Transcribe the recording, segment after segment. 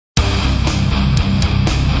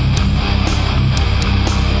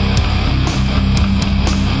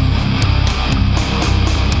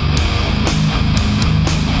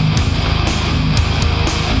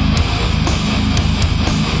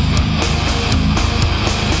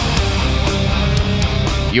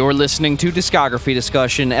You're listening to Discography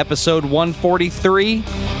Discussion, episode 143,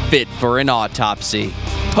 Fit for an Autopsy.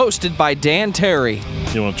 Hosted by Dan Terry.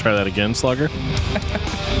 You want to try that again, Slugger?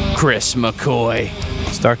 Chris McCoy.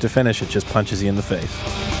 Start to finish, it just punches you in the face.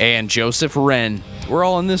 And Joseph Wren. We're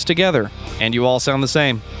all in this together, and you all sound the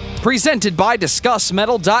same. Presented by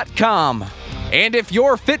discussmetal.com. And if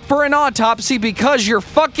you're fit for an autopsy because you're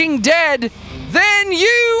fucking dead, then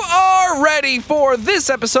you are ready for this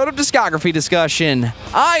episode of Discography Discussion.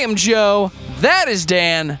 I am Joe, that is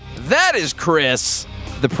Dan, that is Chris.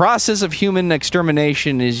 The process of human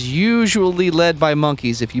extermination is usually led by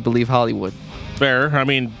monkeys, if you believe Hollywood. Fair, I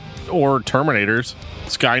mean, or Terminators,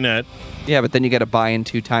 Skynet. Yeah, but then you gotta buy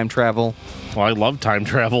into time travel. Well, I love time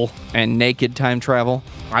travel. And naked time travel.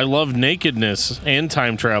 I love nakedness and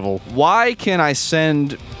time travel. Why can I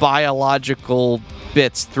send biological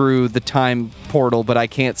bits through the time portal, but I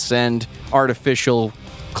can't send artificial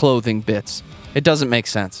clothing bits? It doesn't make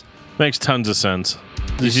sense. Makes tons of sense.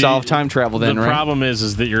 You solve time travel then, right? The problem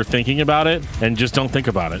is that you're thinking about it and just don't think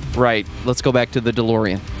about it. Right. Let's go back to the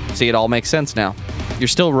DeLorean. See, it all makes sense now. You're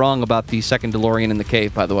still wrong about the second DeLorean in the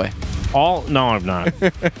cave, by the way. No, I'm not.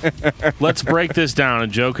 Let's break this down,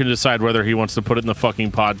 and Joe can decide whether he wants to put it in the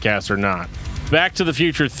fucking podcast or not. Back to the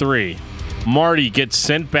Future 3. Marty gets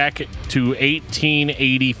sent back to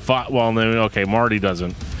 1885. Well, no, okay, Marty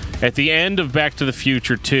doesn't. At the end of Back to the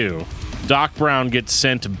Future 2, Doc Brown gets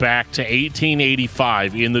sent back to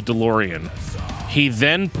 1885 in the DeLorean. He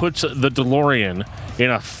then puts the DeLorean in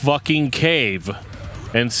a fucking cave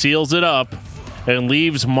and seals it up and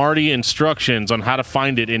leaves Marty instructions on how to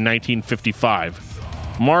find it in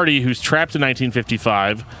 1955. Marty, who's trapped in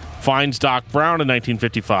 1955, finds Doc Brown in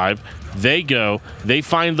 1955. They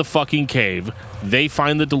find the fucking cave, they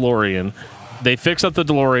find the DeLorean, they fix up the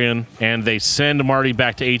DeLorean, and they send Marty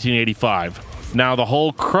back to 1885. Now, the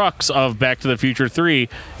whole crux of Back to the Future 3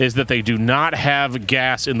 is that they do not have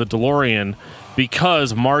gas in the DeLorean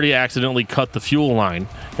because Marty accidentally cut the fuel line,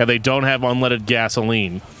 and they don't have unleaded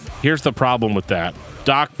gasoline. Here's the problem with that.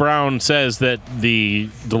 Doc Brown says that the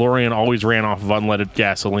DeLorean always ran off of unleaded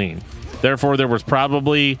gasoline. Therefore, there was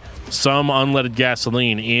probably some unleaded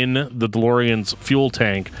gasoline in the DeLorean's fuel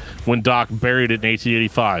tank when Doc buried it in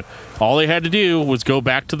 1885. All they had to do was go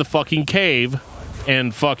back to the fucking cave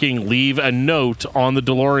and fucking leave a note on the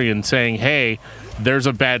DeLorean saying, hey, there's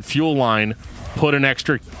a bad fuel line, put an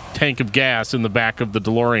extra tank of gas in the back of the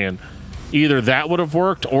DeLorean. Either that would have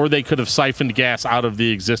worked, or they could have siphoned gas out of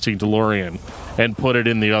the existing DeLorean and put it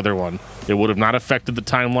in the other one. It would have not affected the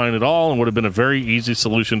timeline at all and would have been a very easy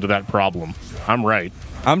solution to that problem. I'm right.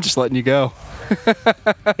 I'm just letting you go.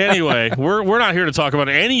 Anyway, we're not here to talk about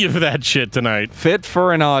any of that shit tonight. Fit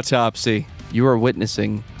for an autopsy. You are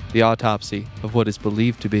witnessing the autopsy of what is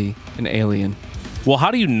believed to be an alien. Well,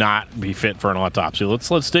 how do you not be fit for an autopsy?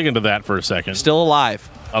 Let's dig into that for a second. Still alive.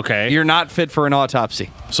 Okay. You're not fit for an autopsy.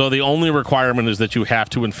 So the only requirement is that you have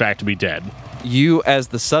to, in fact, be dead. You, as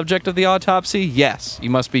the subject of the autopsy, yes, you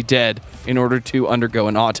must be dead in order to undergo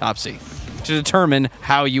an autopsy to determine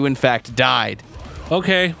how you, in fact, died.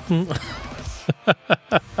 Okay.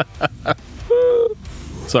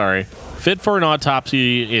 Sorry. Fit for an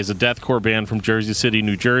Autopsy is a deathcore band from Jersey City,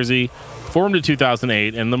 New Jersey, formed in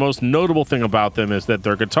 2008, and the most notable thing about them is that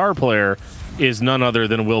their guitar player is none other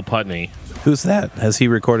than Will Putney. Who's that? Has he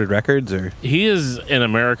recorded records, or? He is an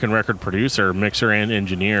American record producer, mixer, and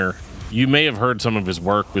engineer. You may have heard some of his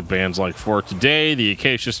work with bands like For Today, The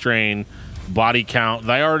Acacia Strain, Body Count,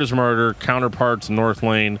 Thy Art Is Murder, Counterparts, North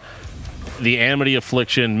Lane, The Amity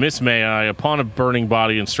Affliction, Miss May I, Upon a Burning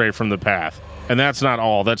Body, and Straight from the Path. And that's not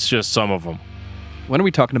all. That's just some of them. When are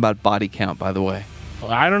we talking about Body Count, by the way?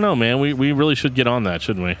 I don't know, man. We really should get on that,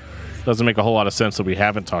 shouldn't we? Doesn't make a whole lot of sense that we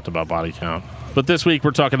haven't talked about Body Count. But this week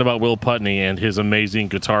we're talking about Will Putney and his amazing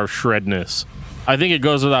guitar shredness. I think it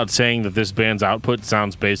goes without saying that this band's output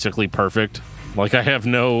sounds basically perfect. Like, I have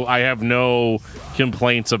no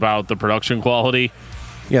complaints about the production quality.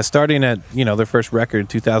 Yeah, starting at, their first record,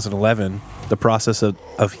 2011, the process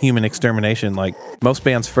of human extermination, like most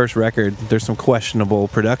bands' first record, there's some questionable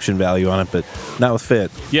production value on it, but not with Fit.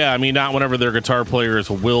 Yeah, I mean, not whenever their guitar player is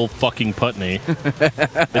Will fucking Putney.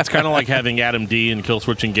 It's kind of like having Adam D and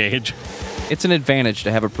Killswitch Engage. It's an advantage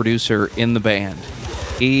to have a producer in the band.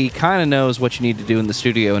 He kind of knows what you need to do in the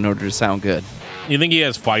studio in order to sound good. You think he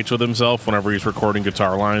has fights with himself whenever he's recording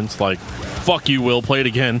guitar lines? Like, fuck you, Will, play it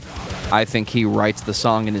again. I think he writes the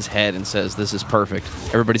song in his head and says, this is perfect.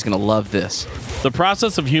 Everybody's going to love this. The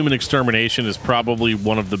Process of Human Extermination is probably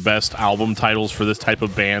one of the best album titles for this type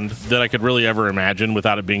of band that I could really ever imagine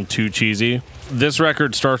without it being too cheesy. This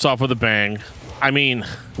record starts off with a bang. I mean,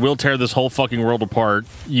 we'll tear this whole fucking world apart.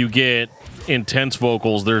 You get intense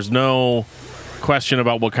vocals. There's no question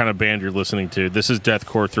about what kind of band you're listening to. This is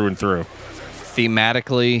deathcore through and through.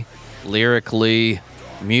 Thematically, lyrically,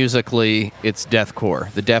 musically, it's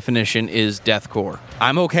deathcore. The definition is deathcore.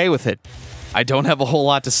 I'm okay with it. I don't have a whole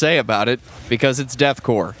lot to say about it because it's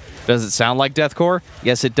deathcore. Does it sound like deathcore?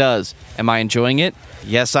 Yes, it does. Am I enjoying it?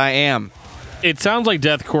 Yes, I am. It sounds like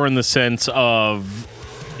deathcore in the sense of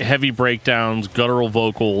heavy breakdowns, guttural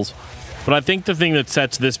vocals, but I think the thing that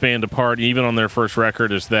sets this band apart, even on their first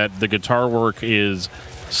record, is that the guitar work is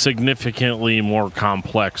significantly more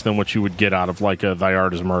complex than what you would get out of like a Thy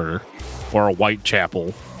Art Is Murder or a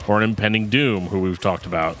Whitechapel or an Impending Doom, who we've talked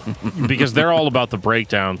about, because they're all about the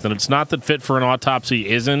breakdowns. And it's not that Fit for an Autopsy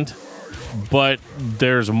isn't, but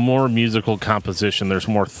there's more musical composition. There's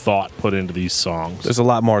more thought put into these songs. There's a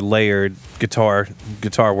lot more layered guitar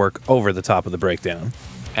work over the top of the breakdown.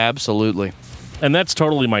 Absolutely. And that's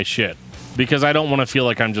totally my shit, because I don't want to feel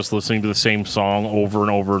like I'm just listening to the same song over and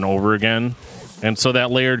over and over again. And so that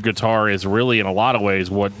layered guitar is really, in a lot of ways,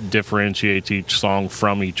 what differentiates each song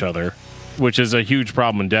from each other, which is a huge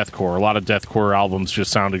problem in deathcore. A lot of deathcore albums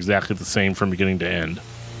just sound exactly the same from beginning to end.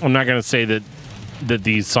 I'm not going to say that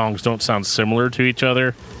these songs don't sound similar to each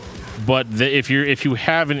other, but if you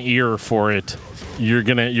have an ear for it, you're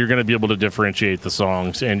gonna be able to differentiate the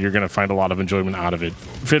songs, and you're gonna find a lot of enjoyment out of it.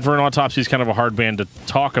 Fit for an Autopsy is kind of a hard band to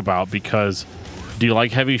talk about because, do you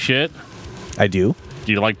like heavy shit? I do.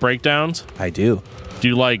 Do you like breakdowns? I do. Do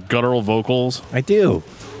you like guttural vocals? I do.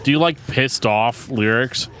 Do you like pissed off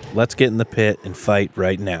lyrics? Let's get in the pit and fight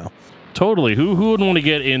right now. Totally. Who wouldn't want to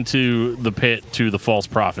get into the pit to the false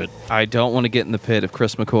prophet? I don't want to get in the pit if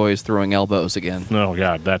Chris McCoy is throwing elbows again. Oh,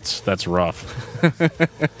 God, that's rough.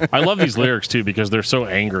 I love these lyrics, too, because they're so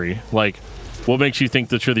angry. Like, what makes you think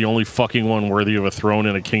that you're the only fucking one worthy of a throne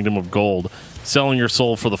in a kingdom of gold? Selling your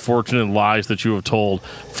soul for the fortune and lies that you have told.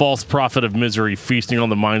 False prophet of misery, feasting on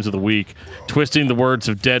the minds of the weak. Twisting the words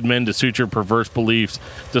of dead men to suit your perverse beliefs.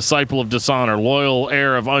 Disciple of dishonor, loyal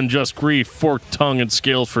heir of unjust grief. Forked tongue and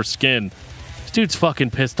scales for skin. This dude's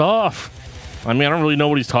fucking pissed off. I mean, I don't really know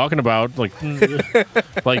what he's talking about. Like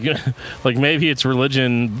maybe it's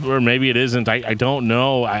religion or maybe it isn't. I don't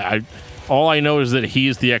know. All I know is that he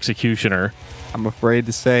is the executioner. I'm afraid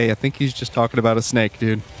to say, I think he's just talking about a snake,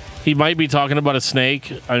 dude. He might be talking about a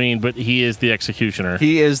snake, but he is the executioner.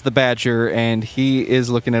 He is the badger, and he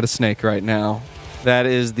is looking at a snake right now. That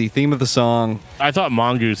is the theme of the song. I thought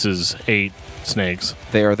mongooses ate snakes.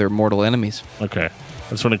 They are their mortal enemies. Okay. I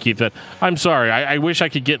just want to keep that. I'm sorry. I wish I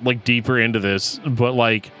could get, deeper into this,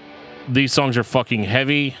 but, these songs are fucking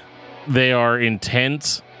heavy. They are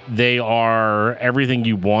intense. They are everything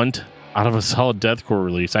you want out of a solid deathcore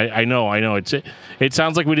release. I know. It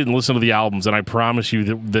sounds like we didn't listen to the albums, and I promise you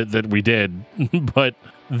that we did. But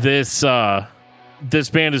this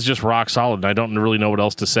band is just rock solid, and I don't really know what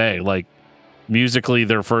else to say. Musically,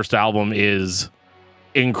 their first album is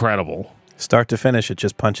incredible. Start to finish, it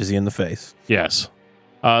just punches you in the face. Yes.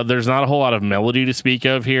 There's not a whole lot of melody to speak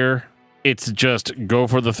of here. It's just go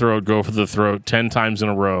for the throat 10 times in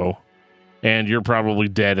a row, and you're probably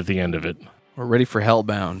dead at the end of it. We're ready for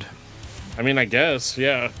Hellbound. I guess,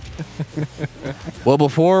 yeah. Well,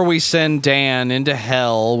 before we send Dan into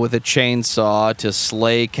hell with a chainsaw to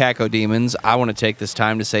slay cacodemons, I want to take this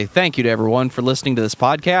time to say thank you to everyone for listening to this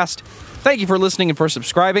podcast. Thank you for listening and for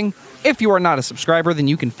subscribing. If you are not a subscriber, then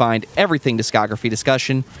you can find everything Discography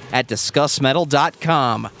Discussion at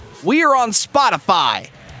discussmetal.com. We are on Spotify,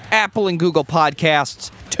 Apple and Google Podcasts,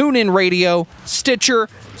 TuneIn Radio, Stitcher.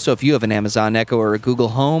 So if you have an Amazon Echo or a Google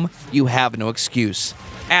Home, you have no excuse.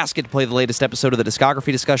 Ask it to play the latest episode of the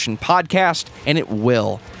Discography Discussion podcast, and it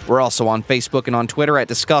will. We're also on Facebook and on Twitter at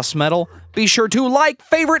Discuss Metal. Be sure to like,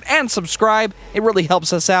 favorite, and subscribe. It really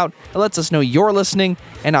helps us out. It lets us know you're listening.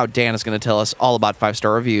 And now Dan is going to tell us all about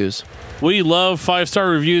 5-star reviews. We love 5-star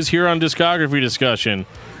reviews here on Discography Discussion.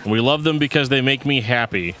 And we love them because they make me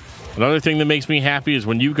happy. Another thing that makes me happy is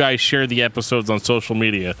when you guys share the episodes on social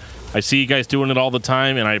media. I see you guys doing it all the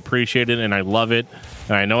time, and I appreciate it, and I love it.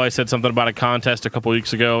 And I know I said something about a contest a couple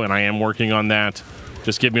weeks ago, and I am working on that.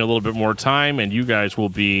 Just give me a little bit more time, and you guys will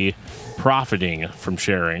be profiting from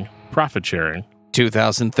sharing. Profit sharing.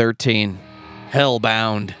 2013.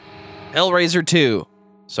 Hellbound. Hellraiser 2.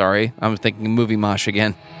 Sorry, I'm thinking movie mosh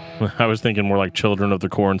again. I was thinking more like Children of the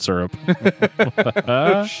Corn Syrup.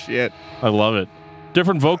 Shit. I love it.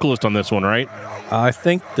 Different vocalist on this one, right? I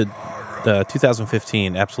think the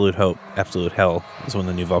 2015 Absolute Hope, Absolute Hell is when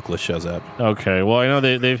the new vocalist shows up. Okay, well I know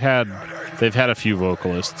they've had a few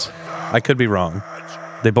vocalists. I could be wrong.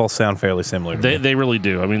 They both sound fairly similar. They really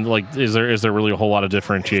do. Is there really a whole lot of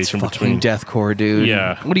differentiation it's between deathcore, dude?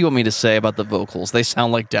 Yeah. What do you want me to say about the vocals? They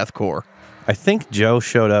sound like deathcore. I think Joe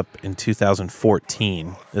showed up in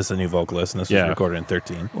 2014 as the new vocalist, and this was recorded in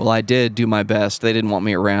 13. Well, I did do my best. They didn't want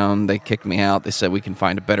me around. They kicked me out. They said, we can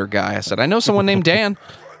find a better guy. I said, I know someone named Dan.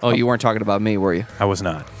 Oh, you weren't talking about me, were you? I was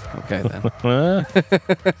not. Okay, then.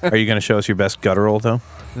 Are you going to show us your best guttural, though?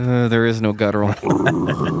 There is no guttural.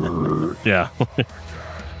 Yeah.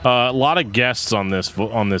 A lot of guests on this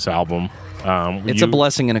album. It's a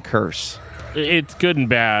blessing and a curse. It's good and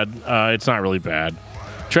bad. It's not really bad.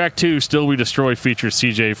 Track 2, Still We Destroy, features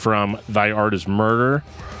CJ from Thy Art Is Murder.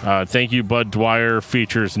 Thank You, Bud Dwyer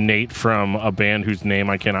features Nate from a band whose name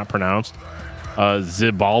I cannot pronounce.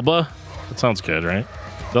 Zibalba. That sounds good, right?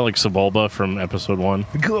 Is that like Sebulba from episode 1?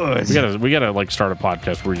 Good. We gotta like start a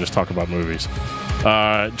podcast where we just talk about movies.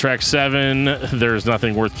 Track 7, There's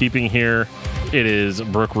Nothing Worth Keeping Here. It is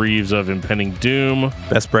Brooke Reeves of Impending Doom.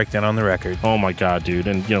 Best breakdown on the record. Oh my god, dude.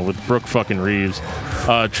 And with Brooke fucking Reeves.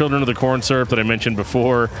 Children of the Corn Syrup that I mentioned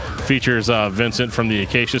before features Vincent from the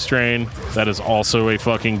Acacia Strain. That is also a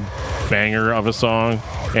fucking banger of a song.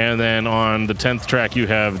 And then on the 10th track you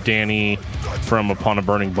have Danny from Upon a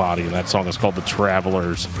Burning Body, and that song is called The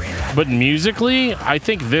Travelers. But musically, I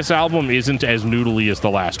think this album isn't as noodly as the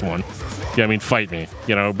last one. Yeah, I mean, fight me,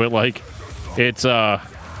 but like it's a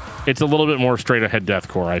little bit more straight ahead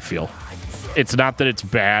deathcore, I feel. It's not that it's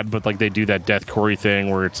bad, but like they do that deathcore thing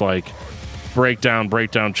where it's like breakdown,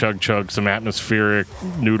 chug, some atmospheric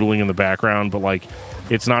noodling in the background, but like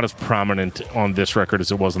it's not as prominent on this record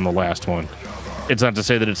as it was on the last one. It's not to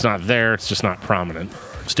say that it's not there, it's just not prominent.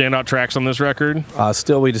 Standout tracks on this record?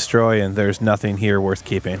 Still We Destroy and There's Nothing Here Worth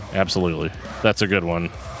Keeping. Absolutely. That's a good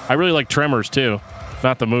one. I really like Tremors too.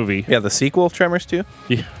 Not the movie. Yeah, the sequel, Tremors 2?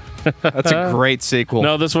 Yeah. That's a great sequel.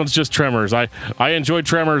 No, this one's just Tremors. I enjoyed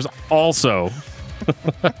Tremors also.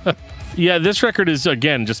 Yeah, this record is,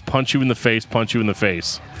 again, just punch you in the face.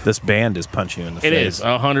 This band is punch you in the face. It is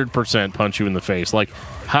 100% punch you in the face. Like,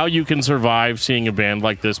 how you can survive seeing a band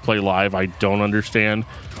like this play live, I don't understand,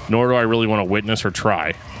 nor do I really want to witness or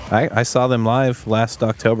try. I saw them live last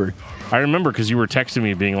October. I remember because you were texting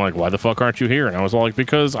me being like, why the fuck aren't you here? And I was all like,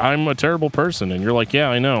 because I'm a terrible person. And you're like, yeah,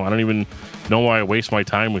 I know. I don't even know why I waste my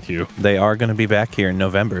time with you. They are going to be back here in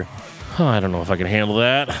November. I don't know if I can handle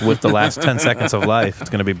that. With the last 10 seconds of life, it's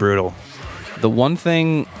going to be brutal. The one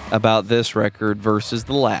thing about this record versus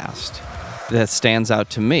the last that stands out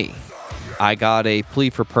to me, I got a Plea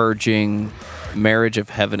for Purging, Marriage of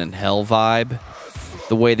Heaven and Hell vibe.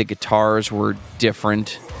 The way the guitars were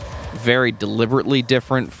different, very deliberately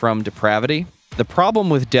different from Depravity. The problem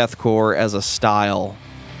with deathcore as a style,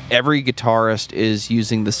 every guitarist is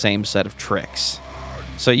using the same set of tricks.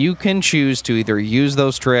 So you can choose to either use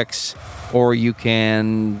those tricks or you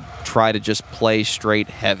can try to just play straight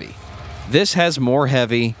heavy. This has more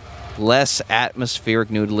heavy, less atmospheric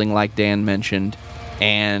noodling like Dan mentioned,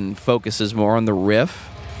 and focuses more on the riff,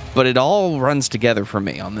 but it all runs together for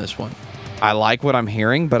me on this one. I like what I'm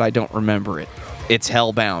hearing, but I don't remember it. It's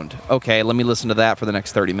Hellbound. Okay, let me listen to that for the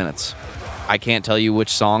next 30 minutes. I can't tell you which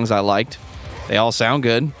songs I liked. They all sound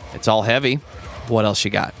good. It's all heavy. What else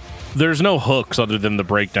you got? There's no hooks other than the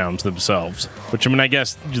breakdowns themselves, which, I mean, I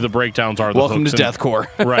guess the breakdowns are the Welcome hooks. Welcome to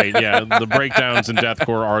deathcore. Right, yeah. The breakdowns in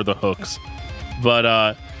deathcore are the hooks. But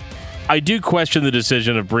I do question the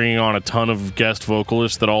decision of bringing on a ton of guest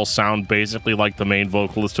vocalists that all sound basically like the main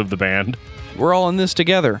vocalist of the band. We're all in this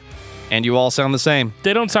together, and you all sound the same.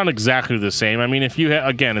 They don't sound exactly the same. I mean, if you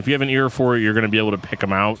have an ear for it, you're going to be able to pick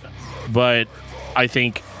them out. But I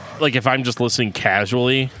think, like, if I'm just listening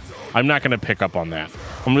casually, I'm not going to pick up on that.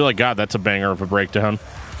 I'm going to be like, God, that's a banger of a breakdown.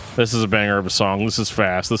 This is a banger of a song. This is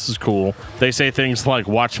fast. This is cool. They say things like,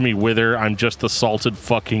 watch me wither. I'm just the salted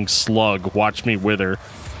fucking slug. Watch me wither.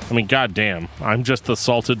 I mean, goddamn. I'm just the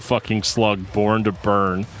salted fucking slug born to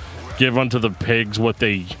burn. Give unto the pigs what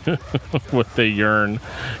they what they yearn.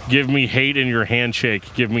 Give me hate in your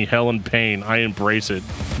handshake. Give me hell and pain. I embrace it.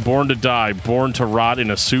 Born to die. Born to rot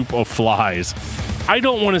in a soup of flies. I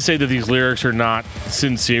don't want to say that these lyrics are not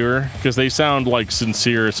sincere, because they sound like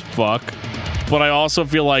sincere as fuck. But I also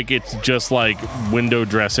feel like it's just like window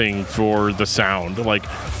dressing for the sound. Like,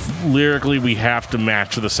 lyrically, we have to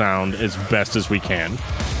match the sound as best as we can.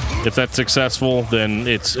 If that's successful, then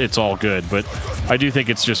it's all good. But I do think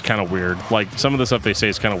it's just kind of weird. Like, some of the stuff they say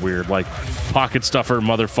is kind of weird. Like, pocket stuffer,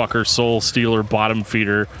 motherfucker, soul stealer, bottom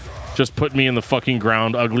feeder. Just put me in the fucking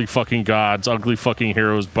ground, ugly fucking gods, ugly fucking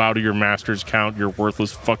heroes, bow to your masters, count your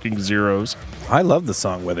worthless fucking zeros. I love the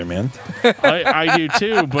song Weatherman. I do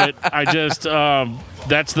too, but I just,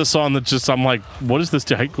 that's the song that just, I'm like, what is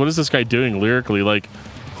this guy doing lyrically? Like,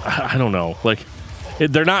 I don't know. Like,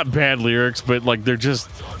 they're not bad lyrics, but like, they're just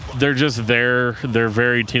they're just there. They're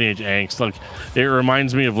very teenage angst. Like, it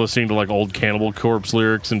reminds me of listening to like old Cannibal Corpse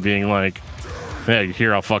lyrics and being like, "Yeah, you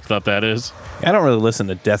hear how fucked up that is." I don't really listen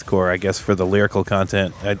to deathcore, I guess, for the lyrical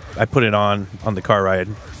content. I put it on the car ride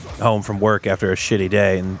home from work after a shitty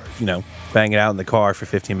day and, bang it out in the car for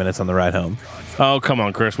 15 minutes on the ride home. Oh, come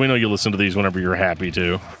on, Chris. We know you listen to these whenever you're happy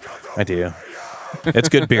to. I do. It's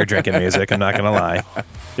good beer drinking music, I'm not going to lie.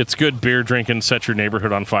 It's good beer drinking, set your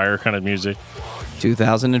neighborhood on fire kind of music.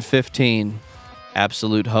 2015,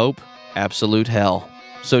 Absolute Hope, Absolute Hell.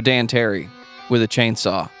 So Dan Terry, with a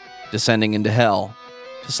chainsaw, descending into hell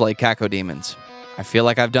to slay cacodemons. I feel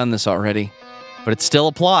like I've done this already, but it still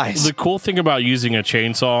applies. The cool thing about using a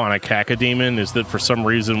chainsaw on a cacodemon is that for some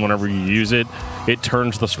reason, whenever you use it, it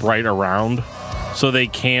turns the sprite around, so they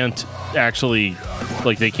can't actually,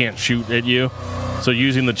 they can't shoot at you. So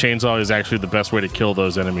using the chainsaw is actually the best way to kill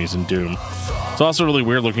those enemies in Doom. It's also really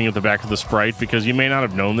weird looking at the back of the sprite, because you may not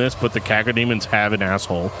have known this, but the cacodemons have an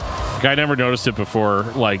asshole. I never noticed it before,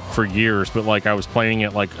 for years, but I was playing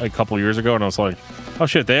it a couple years ago, and I was like, oh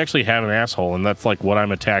shit, they actually have an asshole, and that's what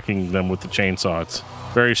I'm attacking them with the chainsaw. It's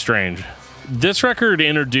very strange. This record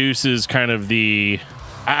introduces kind of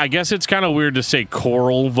I guess it's kind of weird to say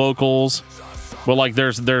choral vocals, but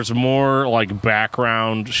there's more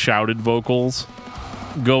background shouted vocals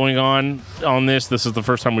going on this. This is the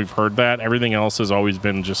first time we've heard that. Everything else has always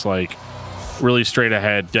been just really straight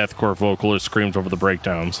ahead deathcore vocalist screams over the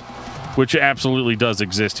breakdowns, which absolutely does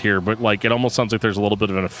exist here, but it almost sounds like there's a little bit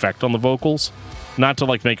of an effect on the vocals. Not to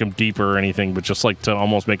make them deeper or anything, but just to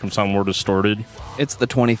almost make them sound more distorted. It's the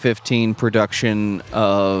 2015 production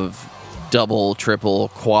of double, triple,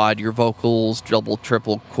 quad your vocals, double,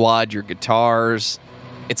 triple, quad your guitars.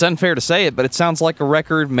 It's unfair to say it, but it sounds like a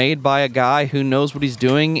record made by a guy who knows what he's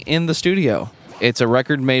doing in the studio. It's a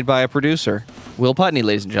record made by a producer, Will Putney,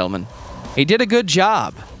 ladies and gentlemen. He did a good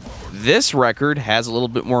job. This record has a little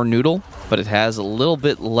bit more noodle, but it has a little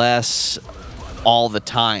bit less all the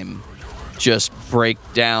time. Just break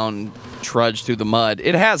down, trudge through the mud.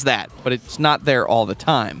 It has that, but it's not there all the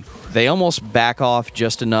time. They almost back off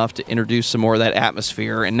just enough to introduce some more of that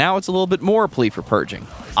atmosphere, and now it's a little bit more a plea for purging.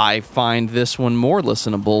 I find this one more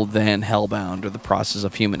listenable than Hellbound or The Process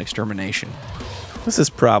of Human Extermination. This is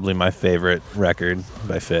probably my favorite record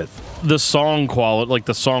by Fit. The song quality,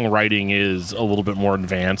 the songwriting is a little bit more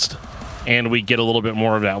advanced, and we get a little bit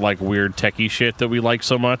more of that weird techie shit that we like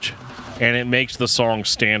so much. And it makes the songs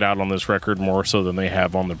stand out on this record more so than they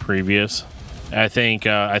have on the previous. I think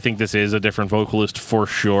this is a different vocalist for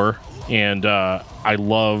sure, and I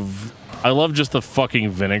love just the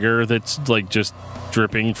fucking vinegar that's just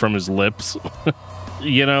dripping from his lips.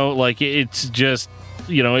 It's just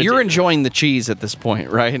you're enjoying the cheese at this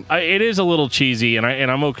point, right? It is a little cheesy, and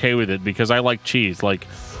I'm okay with it because I like cheese.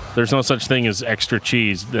 There's no such thing as extra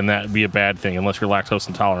cheese, and that'd be a bad thing unless you're lactose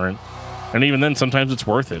intolerant. And even then, sometimes it's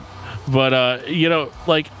worth it. But, I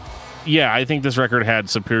think this record had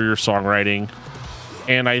superior songwriting,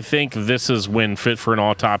 and I think this is when Fit for an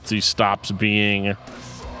Autopsy stops being,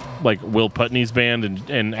 Will Putney's band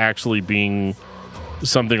and actually being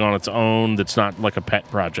something on its own that's not a pet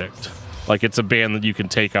project. It's a band that you can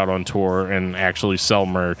take out on tour and actually sell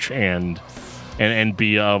merch and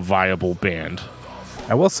be a viable band.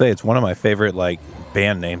 I will say it's one of my favorite,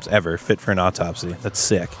 band names ever, Fit for an Autopsy. That's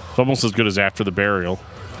sick. It's almost as good as After the Burial.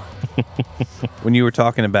 When you were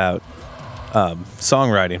talking about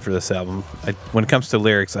songwriting for this album, when it comes to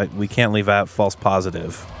lyrics, we can't leave out False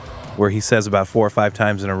Positive, where he says about 4 or 5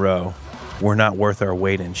 times in a row, we're not worth our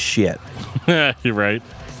weight in shit. You're right.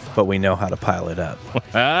 But we know how to pile it up.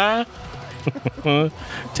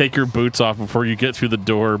 Take your boots off before you get through the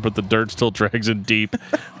door, but the dirt still drags in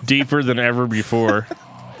deeper than ever before.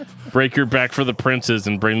 Break your back for the princes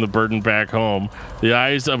and bring the burden back home. The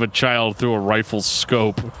eyes of a child through a rifle's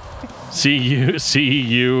scope. See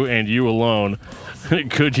you and you alone.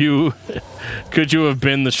 Could you have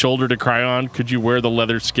been the shoulder to cry on? Could you wear the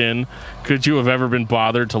leather skin? Could you have ever been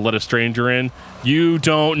bothered to let a stranger in? You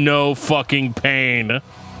don't know fucking pain.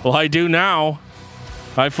 Well, I do now.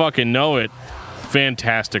 I fucking know it.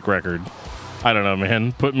 Fantastic record. I don't know,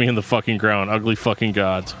 man. Put me in the fucking ground. Ugly fucking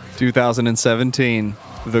gods. 2017.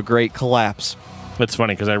 The Great Collapse. It's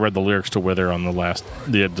funny because I read the lyrics to Wither on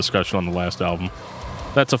the discussion on the last album.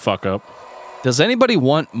 That's a fuck up. Does anybody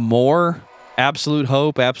want more Absolute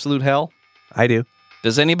Hope, Absolute Hell? I do.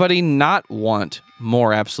 Does anybody not want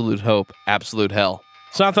more Absolute Hope, Absolute Hell?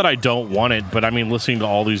 It's not that I don't want it, but I mean, listening to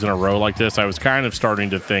all these in a row like this, I was kind of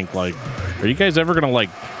starting to think, are you guys ever going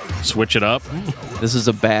to, switch it up? This is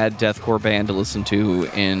a bad deathcore band to listen to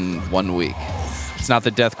in 1 week. It's not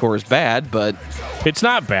that deathcore is bad, but It's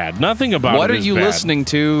not bad. Nothing about what it are is you bad. listening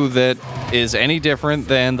to that is any different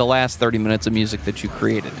than the last 30 minutes of music that you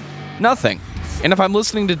created? Nothing. And if I'm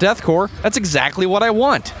listening to deathcore, that's exactly what I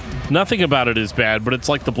want. Nothing about it is bad, but it's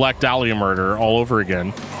like the Black Dahlia murder all over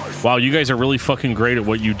again. Wow, you guys are really fucking great at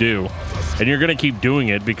what you do. And you're going to keep doing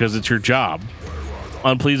it because it's your job.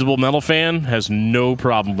 Unpleasable Metal Fan has no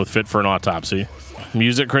problem with Fit for an Autopsy.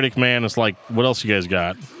 Music Critic Man is like, what else you guys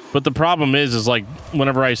got? But the problem is like,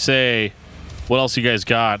 whenever I say, what else you guys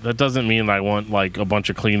got, that doesn't mean I want like a bunch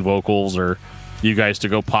of clean vocals or you guys to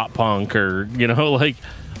go pop punk or, you know, like,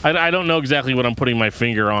 I don't know exactly what I'm putting my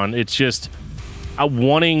finger on. It's just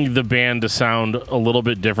wanting the band to sound a little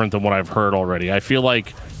bit different than what I've heard already. I feel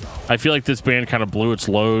like this band kind of blew its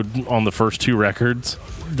load on the first 2 records.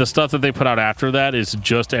 The stuff that they put out after that is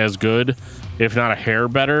just as good, if not a hair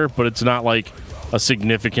better, but it's not like a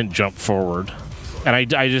significant jump forward. And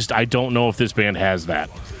I don't know if this band has that.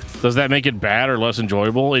 Does that make it bad or less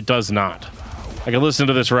enjoyable? It does not. I can listen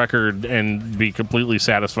to this record and be completely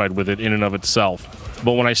satisfied with it in and of itself.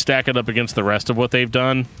 But when I stack it up against the rest of what they've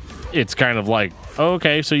done, it's kind of like, oh,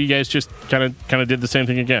 okay, so you guys just kind of did the same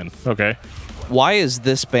thing again. Okay. Why is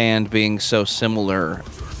this band being so similar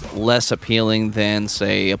less appealing than,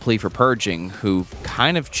 say, A Plea for Purging, who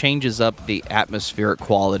kind of changes up the atmospheric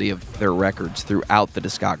quality of their records throughout the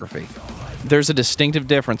discography? There's a distinctive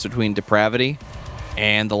difference between Depravity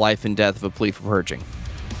and The Life and Death of A Plea for Purging.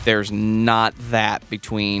 There's not that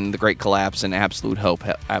between The Great Collapse and Absolute Hope,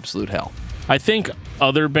 Absolute Hell. I think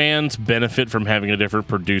other bands benefit from having a different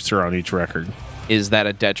producer on each record. Is that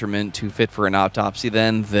a detriment to Fit for an Autopsy,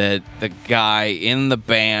 then, that the guy in the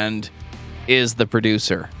band is the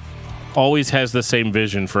producer? Always has the same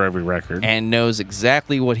vision for every record. And knows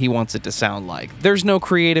exactly what he wants it to sound like. There's no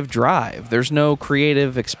creative drive. There's no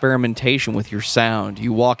creative experimentation with your sound.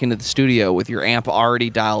 You walk into the studio with your amp already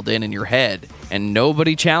dialed in your head, and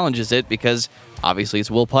nobody challenges it because, obviously,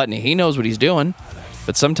 it's Will Putney. He knows what he's doing.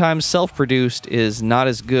 But sometimes self-produced is not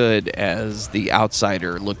as good as the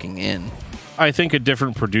outsider looking in. I think a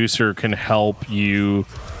different producer can help you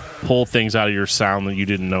pull things out of your sound that you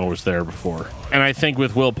didn't know was there before. And I think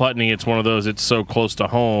with Will Putney, it's one of those, it's so close to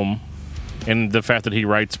home, and the fact that he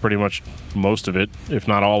writes pretty much most of it, if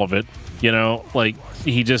not all of it, you know, like,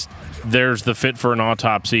 he just, there's the Fit for an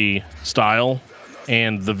Autopsy style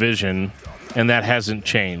and the vision, and that hasn't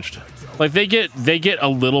changed. Like, they get a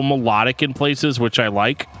little melodic in places, which I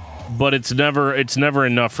like, but it's never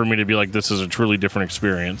enough for me to be like, this is a truly different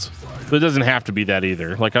experience. But it doesn't have to be that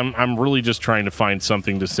either. Like, I'm really just trying to find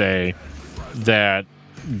something to say that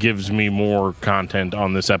gives me more content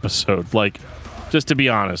on this episode. Like, just to be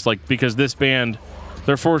honest, like, because this band,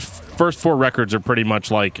 their first 4 records are pretty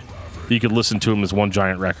much like, you could listen to them as one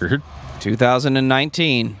giant record.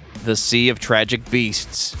 2019, The Sea of Tragic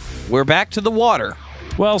Beasts. We're back to the water.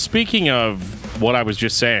 Well, speaking of what I was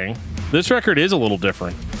just saying, this record is a little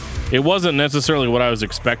different. It wasn't necessarily what I was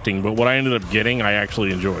expecting, but what I ended up getting, I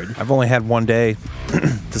actually enjoyed. I've only had one day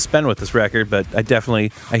to spend with this record, but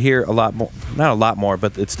I hear a lot more, not a lot more,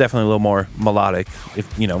 but it's definitely a little more melodic,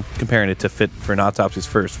 if you know, comparing it to Fit for an Autopsy's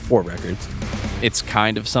first 4 records. It's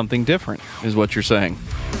kind of something different, is what you're saying.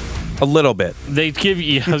 A little bit. They give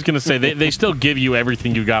you, I was going to say, they still give you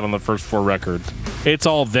everything you got on the first 4 records. It's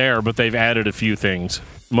all there, but they've added a few things.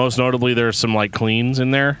 Most notably, there's some, like, cleans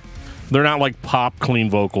in there. They're not, like, pop clean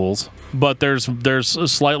vocals, but there's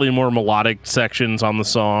slightly more melodic sections on the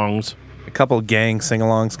songs. A couple of gang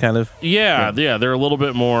sing-alongs, kind of. Yeah, they're a little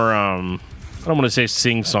bit more, I don't want to say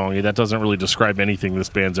sing-songy. That doesn't really describe anything this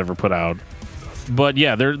band's ever put out. But,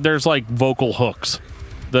 yeah, there's, like, vocal hooks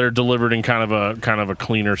that are delivered in kind of a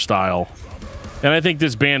cleaner style. And I think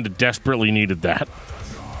this band desperately needed that.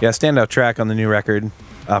 Yeah, standout track on the new record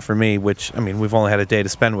for me, which, I mean, we've only had a day to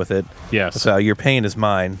spend with it. Yes. So Your Pain Is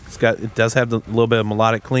Mine. It does have a little bit of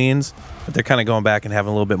melodic cleans, but they're kind of going back and having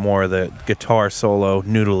a little bit more of the guitar solo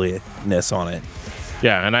noodliness on it.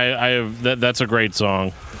 Yeah, and I have that's a great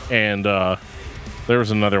song. And there was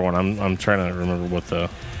another one. I'm trying to remember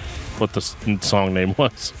what the song name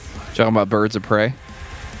was. Talking about Birds of Prey?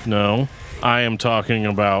 No, I am talking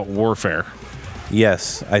about Warfare.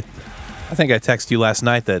 Yes, I think I texted you last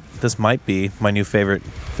night that this might be my new favorite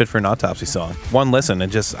Fit for an Autopsy song. One listen,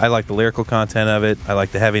 and I like the lyrical content of it. I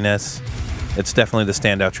like the heaviness. It's definitely the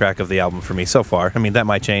standout track of the album for me so far. I mean, that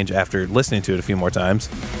might change after listening to it a few more times.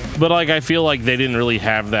 But, like, I feel like they didn't really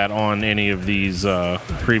have that on any of these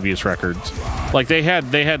previous records. Like, they had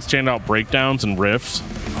standout breakdowns and riffs,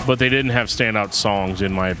 but they didn't have standout songs,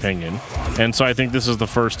 in my opinion. And so I think this is the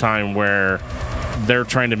first time where they're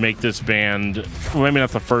trying to make this band, well, maybe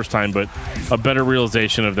not the first time, but a better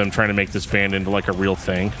realization of them trying to make this band into like a real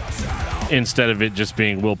thing instead of it just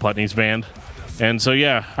being Will Putney's band. And so,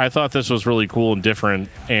 yeah, I thought this was really cool and different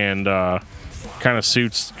and kind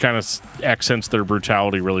of accents their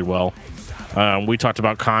brutality really well. We talked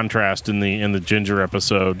about contrast in the Ginger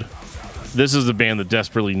episode. This is a band that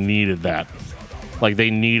desperately needed that. Like,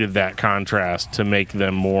 they needed that contrast to make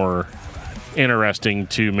them more interesting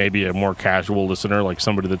to maybe a more casual listener, like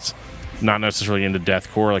somebody that's not necessarily into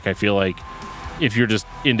deathcore. Like, I feel like if you're just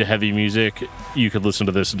into heavy music, you could listen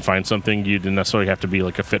to this and find something. You didn't necessarily have to be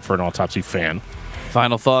like a Fit for an Autopsy fan.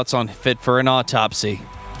 Final thoughts on Fit for an Autopsy.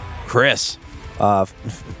 Chris.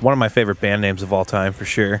 One of my favorite band names of all time, for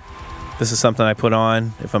sure. This is something I put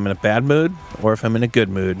on if I'm in a bad mood or if I'm in a good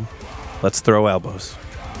mood. Let's throw elbows.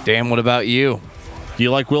 Dan, what about you? Do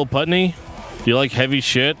you like Will Putney? Do you like heavy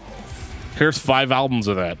shit? Here's 5 albums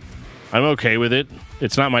of that. I'm okay with it.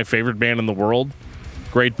 It's not my favorite band in the world.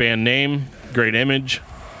 Great band name, great image,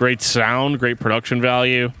 great sound, great production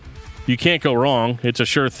value. You can't go wrong. It's a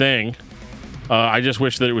sure thing. I just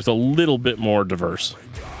wish that it was a little bit more diverse.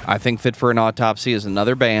 I think Fit for an Autopsy is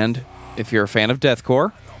another band. If you're a fan of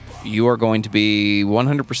deathcore, you are going to be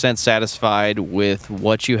 100% satisfied with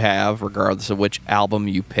what you have, regardless of which album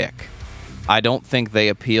you pick. I don't think they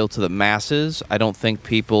appeal to the masses. I don't think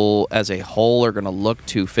people as a whole are going to look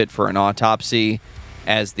to Fit for an Autopsy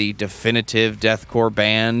as the definitive deathcore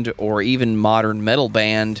band or even modern metal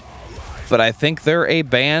band, but I think they're a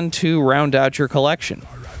band to round out your collection.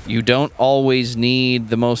 You don't always need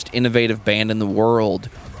the most innovative band in the world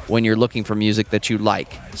when you're looking for music that you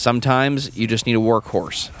like. Sometimes you just need a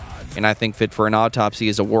workhorse, and I think Fit for an Autopsy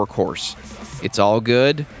is a workhorse. It's all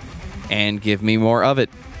good, and give me more of it.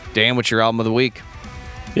 Dan, what's your album of the week?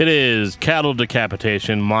 It is Cattle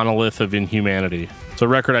Decapitation, Monolith of Inhumanity. It's a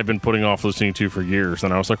record I've been putting off listening to for years,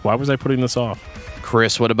 and I was like, why was I putting this off?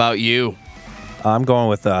 Chris, what about you? I'm going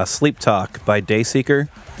with Sleeptalk by Dayseeker.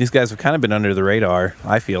 These guys have kind of been under the radar,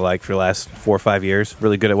 I feel like, for the last 4 or 5 years.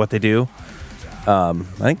 Really good at what they do. I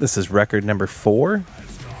think this is record number 4.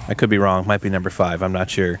 I could be wrong. Might be number 5. I'm not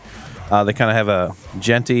sure. They kind of have a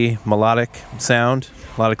genty, melodic sound.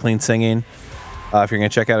 A lot of clean singing. If you're going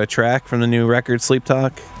to check out a track from the new record,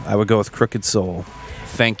 Sleeptalk, I would go with Crooked Soul.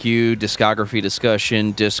 Thank you, Discography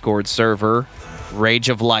Discussion, Discord server, Rage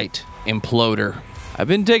of Light, Imploder. I've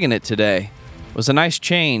been digging it today. It was a nice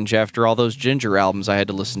change after all those Ginger albums I had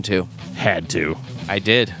to listen to. Had to. I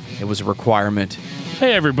did. It was a requirement.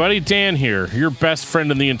 Hey everybody, Dan here, your best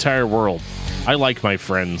friend in the entire world. I like my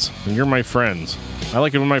friends, and you're my friends. I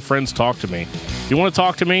like it when my friends talk to me. You want to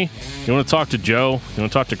talk to me? You want to talk to Joe? You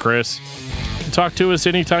want to talk to Chris? You can talk to us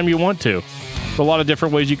anytime you want to. There's a lot of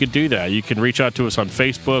different ways you could do that. You can reach out to us on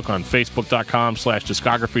Facebook, on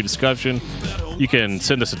facebook.com/discography discussion. You can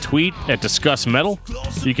send us a tweet at discussmetal.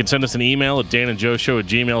 You can send us an email at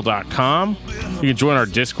danandjoeshow@gmail.com. You can join our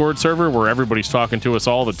Discord server where everybody's talking to us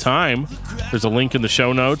all the time. There's a link in the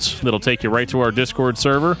show notes that'll take you right to our Discord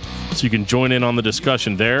server, so you can join in on the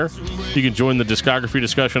discussion there. You can join the Discography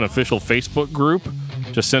Discussion official Facebook group.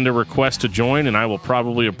 Just send a request to join, and I will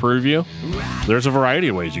probably approve you. There's a variety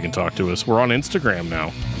of ways you can talk to us. We're on Instagram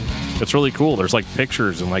now. It's really cool. There's like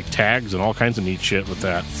pictures and like tags and all kinds of neat shit with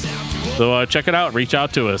that. So check it out. Reach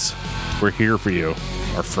out to us. We're here for you,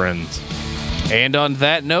 our friends. And on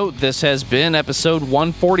that note, this has been episode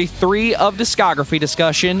 143 of Discography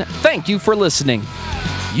Discussion. Thank you for listening.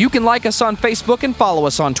 You can like us on Facebook and follow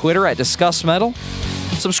us on Twitter at discussmetal.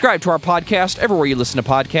 Subscribe to our podcast everywhere you listen to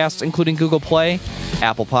podcasts, including Google Play,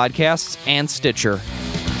 Apple Podcasts, and Stitcher.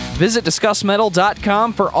 Visit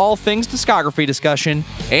discussmetal.com for all things discography discussion,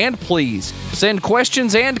 and please send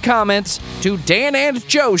questions and comments to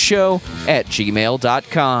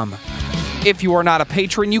danandjoeshow@gmail.com. If you are not a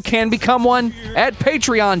patron, you can become one at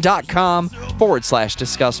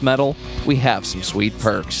patreon.com/discussmetal. We have some sweet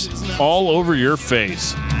perks. All over your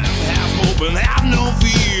face. Have hope and have no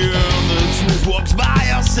fear.